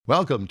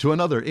Welcome to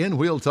another In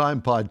Wheel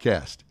Time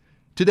podcast.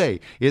 Today,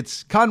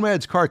 it's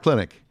Conrad's Car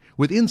Clinic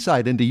with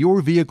insight into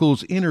your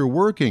vehicle's inner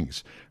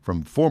workings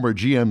from former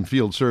GM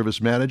Field Service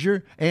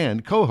Manager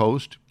and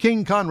co-host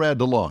King Conrad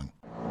DeLong.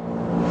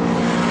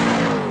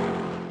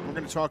 We're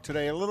going to talk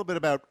today a little bit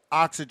about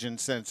oxygen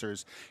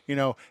sensors. You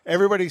know,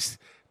 everybody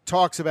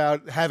talks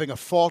about having a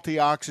faulty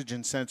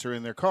oxygen sensor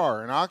in their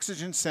car. An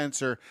oxygen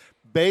sensor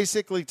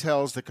basically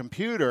tells the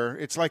computer,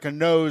 it's like a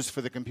nose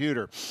for the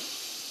computer,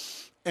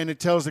 and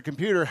it tells the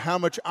computer how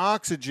much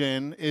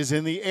oxygen is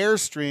in the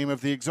airstream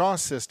of the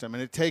exhaust system,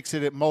 and it takes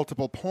it at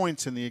multiple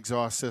points in the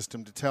exhaust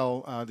system to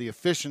tell the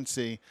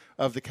efficiency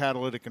of the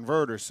catalytic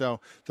converter. So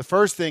the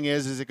first thing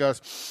is it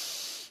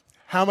goes,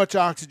 how much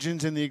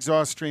oxygen's in the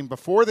exhaust stream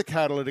before the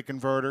catalytic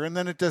converter, and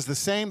then it does the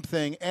same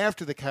thing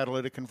after the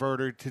catalytic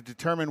converter to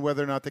determine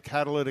whether or not the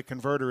catalytic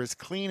converter is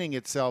cleaning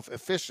itself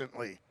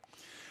efficiently.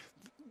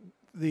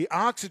 The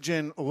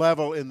oxygen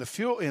level in the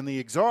fuel in the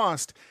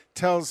exhaust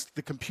tells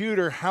the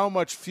computer how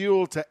much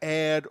fuel to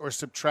add or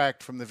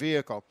subtract from the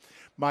vehicle.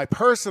 My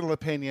personal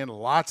opinion,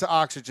 lots of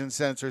oxygen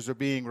sensors are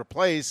being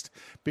replaced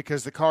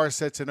because the car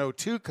sets an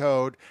O2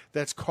 code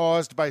that's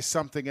caused by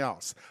something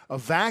else. A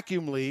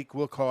vacuum leak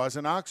will cause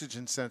an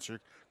oxygen sensor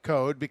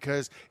code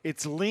because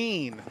it's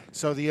lean.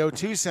 So the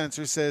O2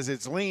 sensor says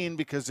it's lean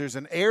because there's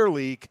an air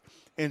leak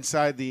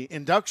inside the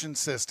induction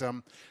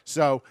system.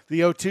 So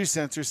the O2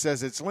 sensor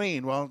says it's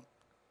lean. Well,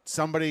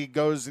 somebody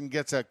goes and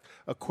gets a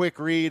quick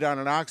read on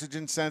an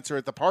oxygen sensor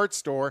at the parts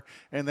store,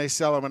 and they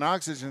sell them an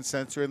oxygen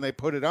sensor, and they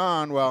put it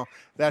on. Well,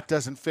 that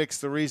doesn't fix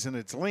the reason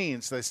it's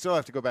lean, so they still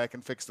have to go back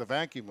and fix the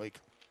vacuum leak.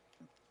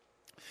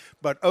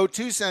 But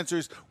O2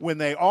 sensors, when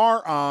they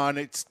are on,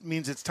 it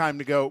means it's time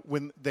to go.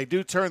 When they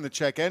do turn the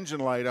check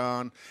engine light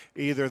on,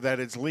 either that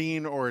it's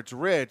lean or it's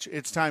rich,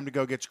 it's time to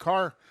go get your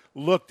car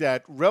looked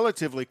at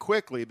relatively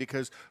quickly,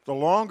 because the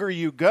longer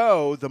you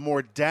go, the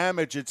more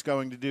damage it's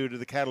going to do to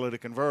the catalytic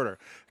converter.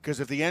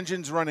 Because if the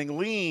engine's running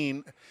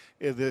lean,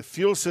 the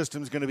fuel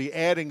system's going to be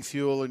adding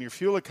fuel and your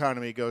fuel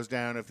economy goes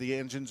down. If the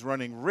engine's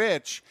running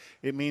rich,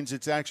 it means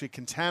it's actually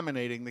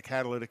contaminating the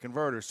catalytic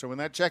converter. So when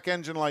that check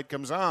engine light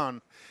comes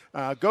on,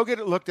 go get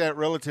it looked at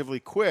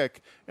relatively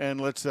quick, and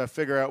let's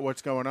figure out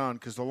what's going on.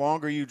 Because the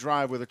longer you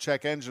drive with a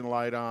check engine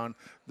light on,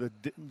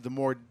 the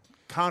more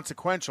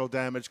consequential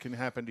damage can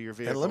happen to your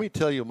vehicle. And let me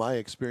tell you my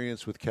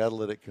experience with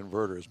catalytic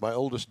converters. My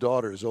oldest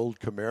daughter's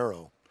old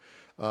Camaro,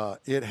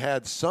 it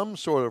had some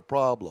sort of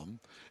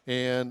problem,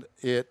 and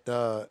it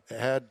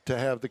had to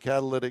have the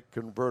catalytic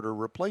converter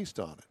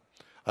replaced on it.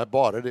 I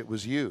bought it. It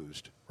was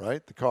used,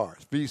 right? The car,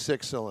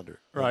 V6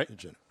 cylinder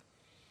engine.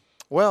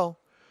 Well,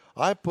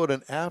 I put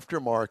an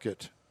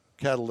aftermarket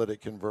catalytic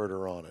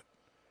converter on it.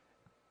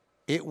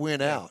 It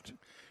went out.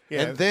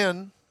 Yeah. And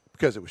then,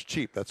 because it was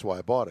cheap, that's why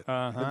I bought it.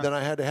 And then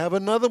I had to have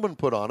another one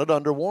put on it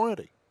under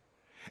warranty.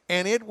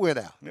 And it went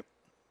out. Yep.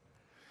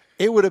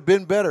 It would have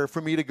been better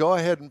for me to go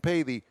ahead and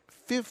pay the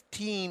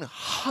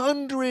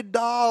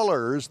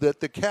 $1,500 that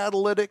the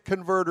catalytic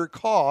converter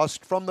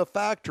cost from the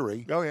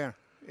factory. Oh, yeah.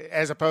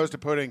 As opposed to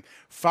putting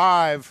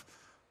five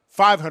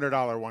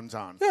 $500 ones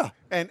on. Yeah.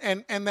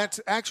 And that's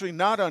actually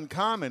not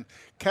uncommon.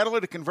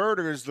 Catalytic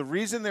converters, the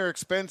reason they're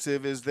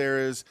expensive is there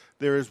is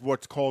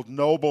what's called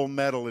noble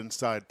metal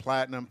inside,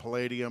 platinum,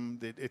 palladium,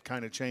 it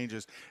kind of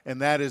changes, and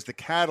that is the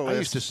catalyst. I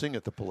used to sing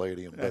at the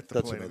Palladium, but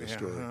that's Palladium, another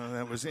story.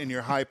 That was in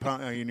your high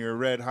pump, in your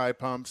red high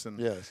pumps, and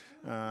yes.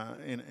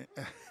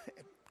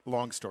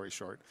 Long story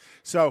short.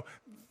 So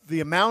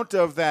the amount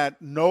of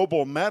that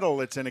noble metal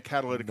that's in a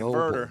catalytic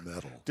converter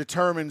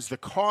determines the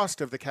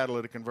cost of the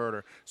catalytic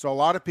converter. So a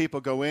lot of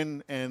people go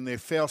in and they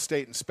fail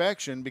state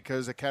inspection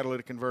because a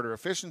catalytic converter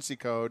efficiency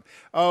code,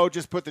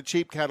 just put the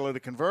cheap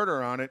catalytic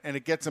converter on it, and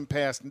it gets them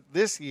past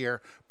this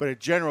year, but it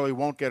generally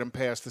won't get them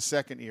past the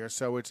second year.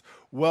 So it's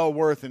well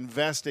worth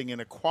investing in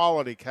a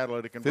quality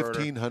catalytic converter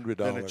 $1,500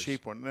 than a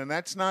cheap one. And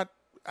that's not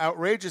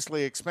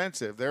outrageously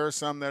expensive. There are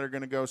some that are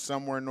going to go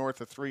somewhere north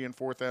of $3,000 and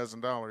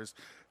 $4,000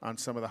 on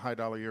some of the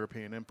high-dollar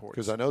European imports.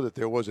 Because I know that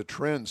there was a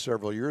trend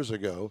several years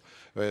ago,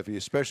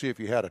 especially if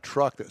you had a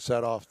truck that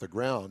sat off the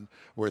ground,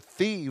 where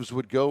thieves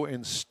would go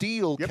and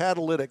steal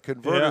catalytic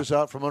converters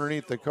out from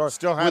underneath the car.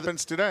 Still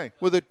happens today.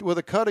 With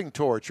a cutting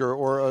torch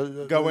or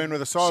a go in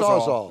with a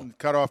sawzall and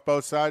cut off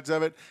both sides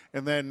of it,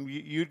 and then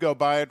you'd go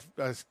buy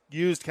a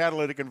used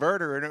catalytic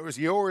converter, and it was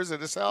yours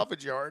at a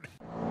salvage yard.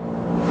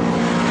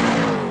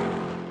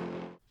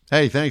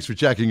 Hey, thanks for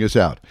checking us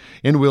out.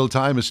 In Wheel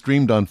Time is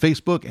streamed on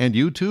Facebook and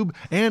YouTube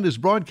and is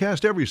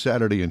broadcast every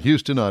Saturday in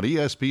Houston on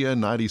ESPN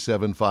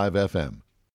 97.5 FM.